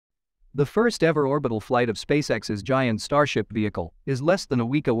The first ever orbital flight of SpaceX's giant Starship vehicle is less than a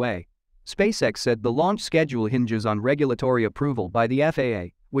week away. SpaceX said the launch schedule hinges on regulatory approval by the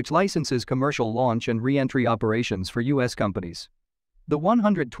FAA, which licenses commercial launch and re-entry operations for U.S. companies. The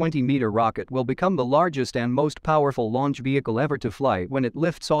 120-meter rocket will become the largest and most powerful launch vehicle ever to fly when it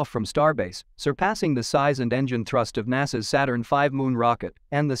lifts off from Starbase, surpassing the size and engine thrust of NASA's Saturn V moon rocket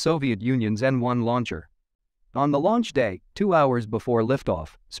and the Soviet Union's N-1 launcher. On the launch day, 2 hours before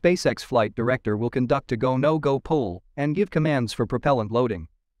liftoff, SpaceX flight director will conduct a go-no-go poll and give commands for propellant loading.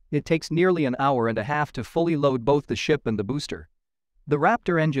 It takes nearly an hour and a half to fully load both the ship and the booster. The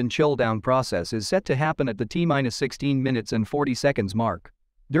Raptor engine chill-down process is set to happen at the T-16 minutes and 40 seconds mark.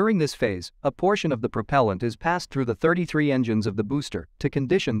 During this phase, a portion of the propellant is passed through the 33 engines of the booster to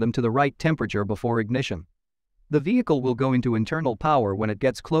condition them to the right temperature before ignition. The vehicle will go into internal power when it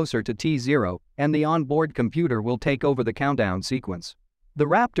gets closer to T0, and the onboard computer will take over the countdown sequence. The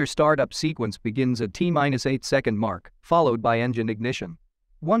Raptor startup sequence begins at T-8 second mark, followed by engine ignition.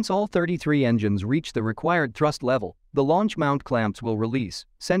 Once all 33 engines reach the required thrust level, the launch mount clamps will release,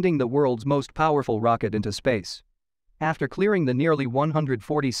 sending the world's most powerful rocket into space. After clearing the nearly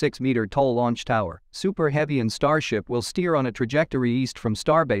 146-meter tall launch tower, Super Heavy and Starship will steer on a trajectory east from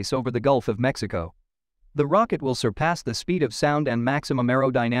Starbase over the Gulf of Mexico. The rocket will surpass the speed of sound and maximum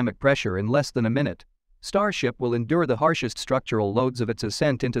aerodynamic pressure in less than a minute. Starship will endure the harshest structural loads of its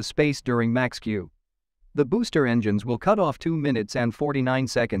ascent into space during Max Q. The booster engines will cut off 2 minutes and 49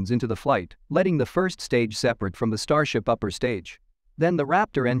 seconds into the flight, letting the first stage separate from the Starship upper stage. Then the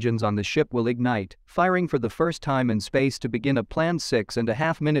Raptor engines on the ship will ignite, firing for the first time in space to begin a planned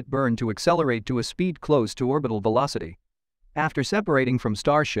 6.5-minute burn to accelerate to a speed close to orbital velocity. After separating from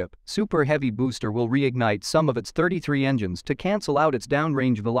Starship, Super Heavy booster will reignite some of its 33 engines to cancel out its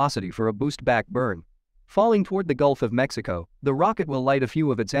downrange velocity for a boost-back burn. Falling toward the Gulf of Mexico, the rocket will light a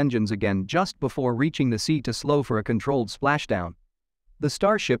few of its engines again just before reaching the sea to slow for a controlled splashdown. The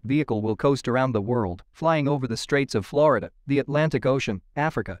Starship vehicle will coast around the world, flying over the Straits of Florida, the Atlantic Ocean,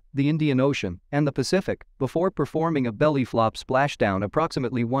 Africa, the Indian Ocean, and the Pacific, before performing a belly flop splashdown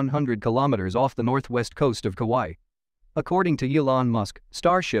approximately 100 kilometers off the northwest coast of Kauai. According to Elon Musk,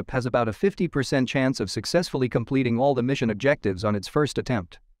 Starship has about a 50% chance of successfully completing all the mission objectives on its first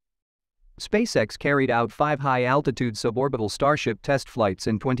attempt. SpaceX carried out 5 high-altitude suborbital Starship test flights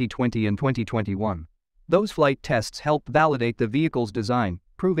in 2020 and 2021. Those flight tests helped validate the vehicle's design,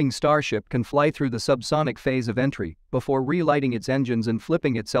 proving Starship can fly through the subsonic phase of entry before relighting its engines and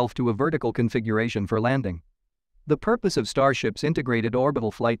flipping itself to a vertical configuration for landing. The purpose of Starship's integrated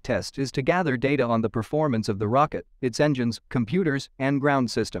orbital flight test is to gather data on the performance of the rocket, its engines, computers, and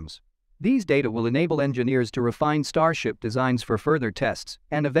ground systems. These data will enable engineers to refine Starship designs for further tests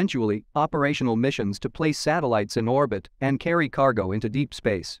and eventually, operational missions to place satellites in orbit and carry cargo into deep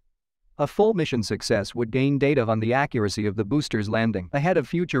space. A full mission success would gain data on the accuracy of the booster's landing ahead of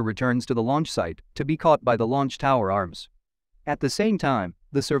future returns to the launch site to be caught by the launch tower arms. At the same time,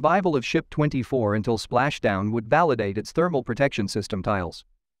 the survival of Ship 24 until splashdown would validate its thermal protection system tiles.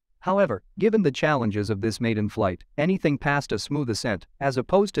 However, given the challenges of this maiden flight, anything past a smooth ascent, as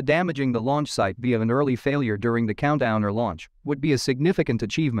opposed to damaging the launch site via an early failure during the countdown or launch, would be a significant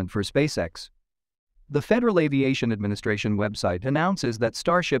achievement for SpaceX. The Federal Aviation Administration website announces that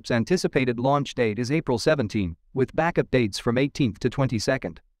Starship's anticipated launch date is April 17, with backup dates from 18th to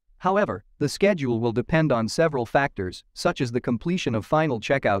 22nd. However, the schedule will depend on several factors, such as the completion of final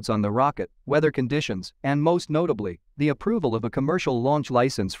checkouts on the rocket, weather conditions, and most notably, the approval of a commercial launch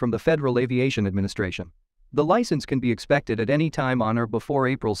license from the Federal Aviation Administration. The license can be expected at any time on or before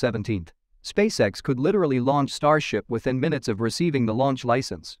April 17. SpaceX could literally launch Starship within minutes of receiving the launch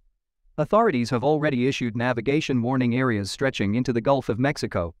license. Authorities have already issued navigation warning areas stretching into the Gulf of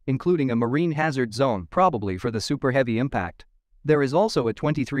Mexico, including a marine hazard zone probably for the Super Heavy impact. There is also a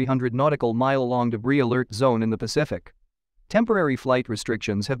 2,300 nautical mile-long debris alert zone in the Pacific. Temporary flight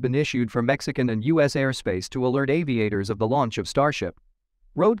restrictions have been issued for Mexican and U.S. airspace to alert aviators of the launch of Starship.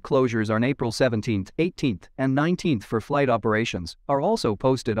 Road closures on April 17, 18, and 19 for flight operations are also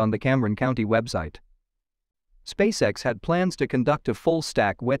posted on the Cameron County website. SpaceX had plans to conduct a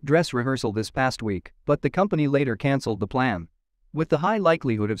full-stack wet dress rehearsal this past week, but the company later canceled the plan. With the high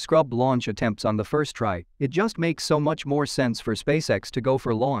likelihood of scrubbed launch attempts on the first try, it just makes so much more sense for SpaceX to go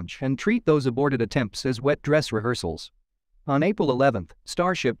for launch and treat those aborted attempts as wet dress rehearsals. On April 11,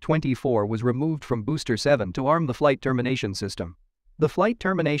 Starship 24 was removed from Booster 7 to arm the flight termination system. The flight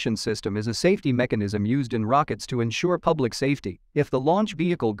termination system is a safety mechanism used in rockets to ensure public safety if the launch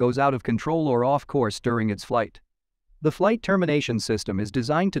vehicle goes out of control or off course during its flight. The flight termination system is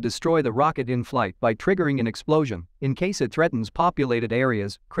designed to destroy the rocket in flight by triggering an explosion in case it threatens populated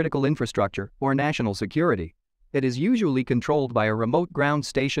areas, critical infrastructure, or national security. It is usually controlled by a remote ground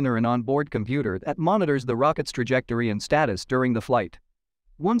station or an onboard computer that monitors the rocket's trajectory and status during the flight.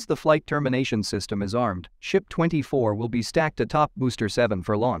 Once the flight termination system is armed, Ship 24 will be stacked atop Booster 7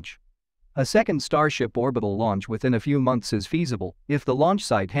 for launch. A second Starship Orbital launch within a few months is feasible if the launch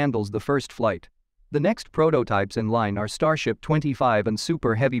site handles the first flight. The next prototypes in line are Starship 25 and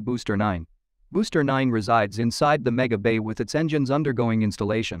Super Heavy Booster 9. Booster 9 resides inside the Mega Bay with its engines undergoing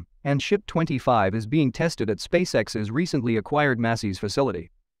installation, and Ship 25 is being tested at SpaceX's recently acquired Massey's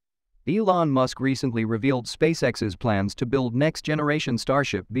facility. Elon Musk recently revealed SpaceX's plans to build next-generation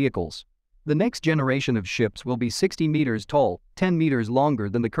Starship vehicles. The next generation of ships will be 60 meters tall, 10 meters longer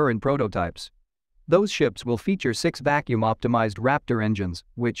than the current prototypes. Those ships will feature 6 vacuum-optimized Raptor engines,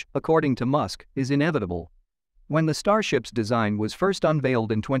 which, according to Musk, is inevitable. When the Starship's design was first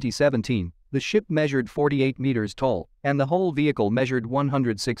unveiled in 2017, the ship measured 48 meters tall, and the whole vehicle measured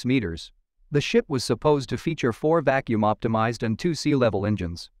 106 meters. The ship was supposed to feature 4 vacuum-optimized and 2 sea-level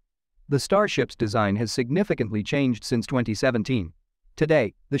engines. The Starship's design has significantly changed since 2017.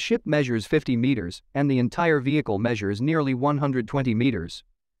 Today, the ship measures 50 meters, and the entire vehicle measures nearly 120 meters.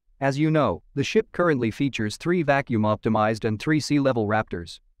 As you know, the ship currently features 3 vacuum-optimized and 3 sea-level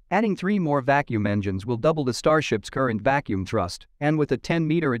Raptors. Adding 3 more vacuum engines will double the Starship's current vacuum thrust, and with a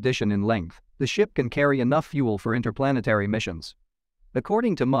 10-meter addition in length, the ship can carry enough fuel for interplanetary missions.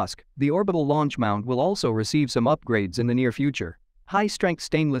 According to Musk, the orbital launch mount will also receive some upgrades in the near future. High-strength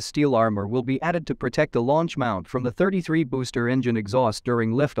stainless steel armor will be added to protect the launch mount from the 33-booster engine exhaust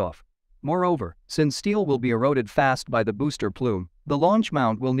during liftoff. Moreover, since steel will be eroded fast by the booster plume, the launch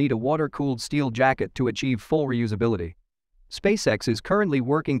mount will need a water-cooled steel jacket to achieve full reusability. SpaceX is currently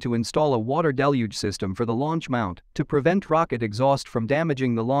working to install a water deluge system for the launch mount to prevent rocket exhaust from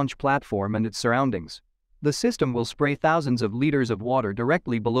damaging the launch platform and its surroundings. The system will spray thousands of liters of water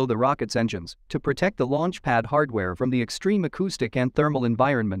directly below the rocket's engines to protect the launch pad hardware from the extreme acoustic and thermal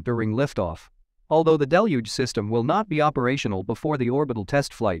environment during liftoff. Although the deluge system will not be operational before the orbital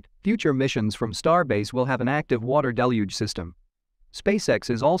test flight, future missions from Starbase will have an active water deluge system. SpaceX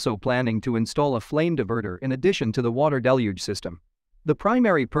is also planning to install a flame diverter in addition to the water deluge system. The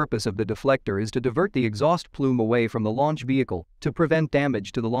primary purpose of the deflector is to divert the exhaust plume away from the launch vehicle to prevent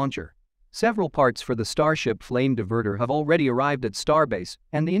damage to the launcher. Several parts for the Starship flame diverter have already arrived at Starbase,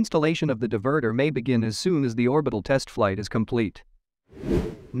 and the installation of the diverter may begin as soon as the orbital test flight is complete.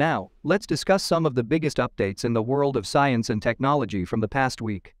 Now, let's discuss some of the biggest updates in the world of science and technology from the past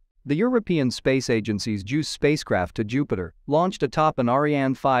week. The European Space Agency's JUICE spacecraft to Jupiter launched atop an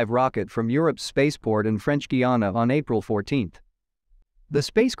Ariane 5 rocket from Europe's spaceport in French Guiana on April 14. The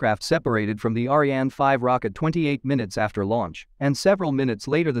spacecraft separated from the Ariane 5 rocket 28 minutes after launch, and several minutes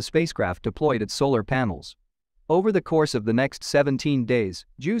later the spacecraft deployed its solar panels. Over the course of the next 17 days,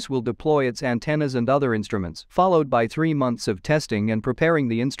 JUICE will deploy its antennas and other instruments, followed by 3 months of testing and preparing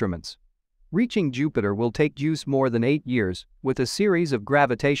the instruments. Reaching Jupiter will take JUICE more than 8 years, with a series of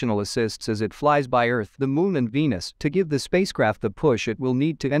gravitational assists as it flies by Earth, the Moon and Venus to give the spacecraft the push it will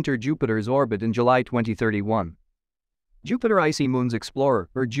need to enter Jupiter's orbit in July 2031. Jupiter Icy Moons Explorer,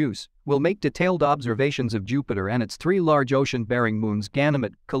 or JUICE, will make detailed observations of Jupiter and its 3 large ocean-bearing moons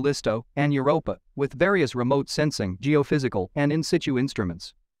Ganymede, Callisto, and Europa, with various remote sensing, geophysical, and in-situ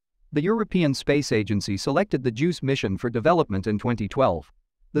instruments. The European Space Agency selected the JUICE mission for development in 2012.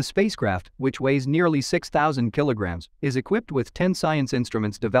 The spacecraft, which weighs nearly 6,000 kilograms, is equipped with 10 science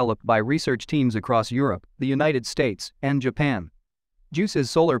instruments developed by research teams across Europe, the United States, and Japan.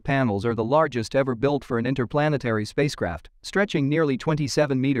 JUICE's solar panels are the largest ever built for an interplanetary spacecraft, stretching nearly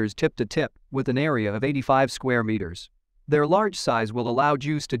 27 meters tip to tip, with an area of 85 square meters. Their large size will allow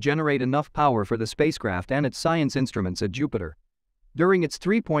JUICE to generate enough power for the spacecraft and its science instruments at Jupiter. During its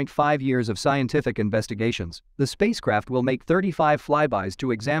 3.5 years of scientific investigations, the spacecraft will make 35 flybys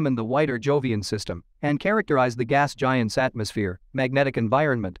to examine the wider Jovian system and characterize the gas giant's atmosphere, magnetic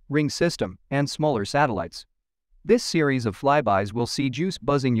environment, ring system, and smaller satellites. This series of flybys will see JUICE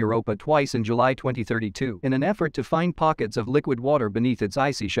buzzing Europa twice in July 2032 in an effort to find pockets of liquid water beneath its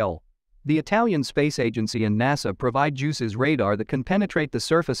icy shell. The Italian Space Agency and NASA provide JUICE's radar that can penetrate the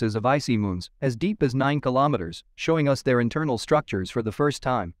surfaces of icy moons as deep as 9 kilometers, showing us their internal structures for the first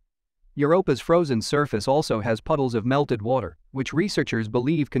time. Europa's frozen surface also has puddles of melted water, which researchers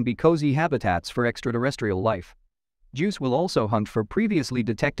believe can be cozy habitats for extraterrestrial life. JUICE will also hunt for previously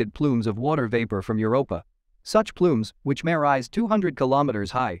detected plumes of water vapor from Europa. Such plumes, which may rise 200 kilometers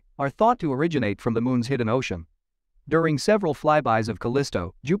high, are thought to originate from the Moon's hidden ocean. During several flybys of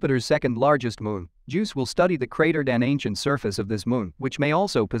Callisto, Jupiter's second-largest moon, JUICE will study the cratered and ancient surface of this moon, which may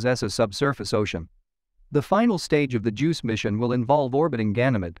also possess a subsurface ocean. The final stage of the JUICE mission will involve orbiting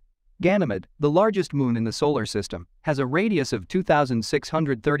Ganymede. Ganymede, the largest moon in the solar system, has a radius of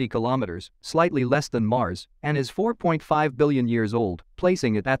 2,630 kilometers, slightly less than Mars, and is 4.5 billion years old,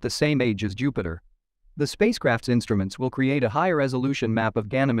 placing it at the same age as Jupiter. The spacecraft's instruments will create a high-resolution map of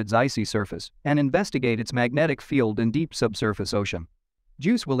Ganymede's icy surface and investigate its magnetic field and deep subsurface ocean.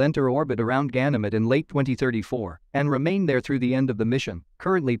 JUICE will enter orbit around Ganymede in late 2034 and remain there through the end of the mission,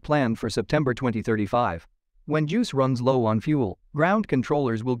 currently planned for September 2035. When JUICE runs low on fuel, ground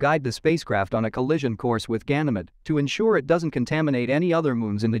controllers will guide the spacecraft on a collision course with Ganymede to ensure it doesn't contaminate any other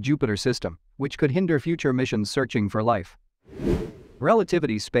moons in the Jupiter system, which could hinder future missions searching for life.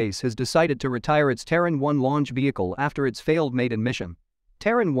 Relativity Space has decided to retire its Terran 1 launch vehicle after its failed maiden mission.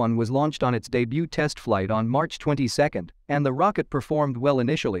 Terran 1 was launched on its debut test flight on March 22, and the rocket performed well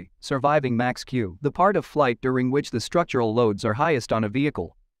initially, surviving Max Q, the part of flight during which the structural loads are highest on a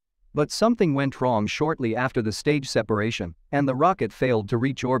vehicle. But something went wrong shortly after the stage separation, and the rocket failed to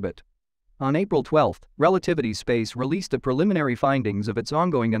reach orbit. On April 12, Relativity Space released the preliminary findings of its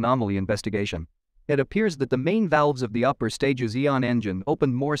ongoing anomaly investigation. It appears that the main valves of the upper stage's Eon engine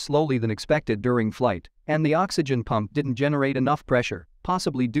opened more slowly than expected during flight, and the oxygen pump didn't generate enough pressure,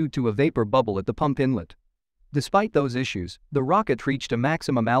 possibly due to a vapor bubble at the pump inlet. Despite those issues, the rocket reached a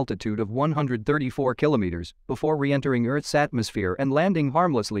maximum altitude of 134 kilometers before re-entering Earth's atmosphere and landing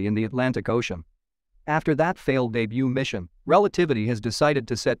harmlessly in the Atlantic Ocean. After that failed debut mission, Relativity has decided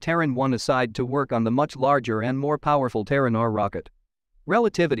to set Terran 1 aside to work on the much larger and more powerful Terran R rocket.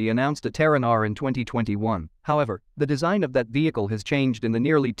 Relativity announced a Terran R in 2021, however, the design of that vehicle has changed in the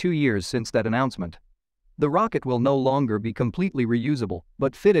nearly 2 years since that announcement. The rocket will no longer be completely reusable,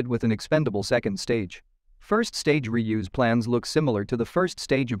 but fitted with an expendable second stage. First stage reuse plans look similar to the first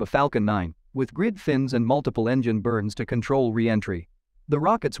stage of a Falcon 9, with grid fins and multiple engine burns to control re-entry. The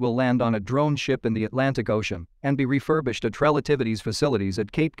rockets will land on a drone ship in the Atlantic Ocean and be refurbished at Relativity's facilities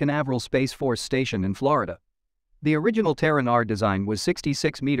at Cape Canaveral Space Force Station in Florida. The original Terran R design was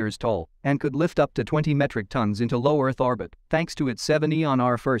 66 meters tall and could lift up to 20 metric tons into low Earth orbit thanks to its 7 Eon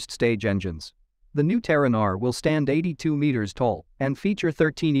R first stage engines. The new Terran R will stand 82 meters tall and feature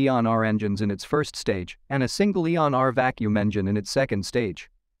 13 Eon R engines in its first stage and a single Eon R vacuum engine in its second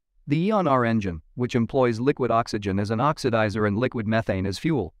stage. The Eon R engine, which employs liquid oxygen as an oxidizer and liquid methane as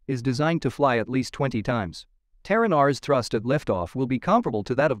fuel, is designed to fly at least 20 times. Terran R's thrust at liftoff will be comparable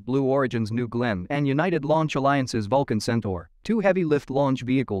to that of Blue Origin's New Glenn and United Launch Alliance's Vulcan Centaur, two heavy-lift launch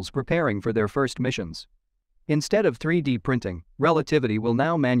vehicles preparing for their first missions. Instead of 3D printing, Relativity will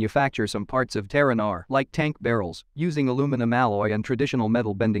now manufacture some parts of Terran R, like tank barrels, using aluminum alloy and traditional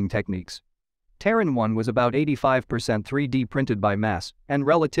metal bending techniques. Terran 1 was about 85% 3D printed by mass, and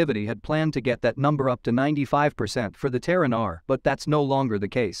Relativity had planned to get that number up to 95% for the Terran R, but that's no longer the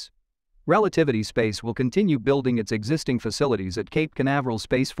case. Relativity Space will continue building its existing facilities at Cape Canaveral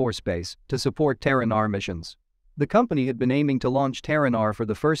Space Force Base to support Terran R missions. The company had been aiming to launch Terran R for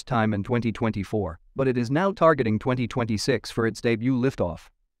the first time in 2024, but it is now targeting 2026 for its debut liftoff.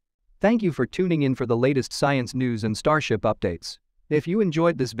 Thank you for tuning in for the latest science news and Starship updates. If you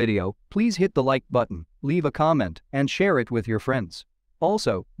enjoyed this video, please hit the like button, leave a comment, and share it with your friends.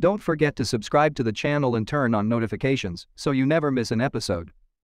 Also, don't forget to subscribe to the channel and turn on notifications so you never miss an episode.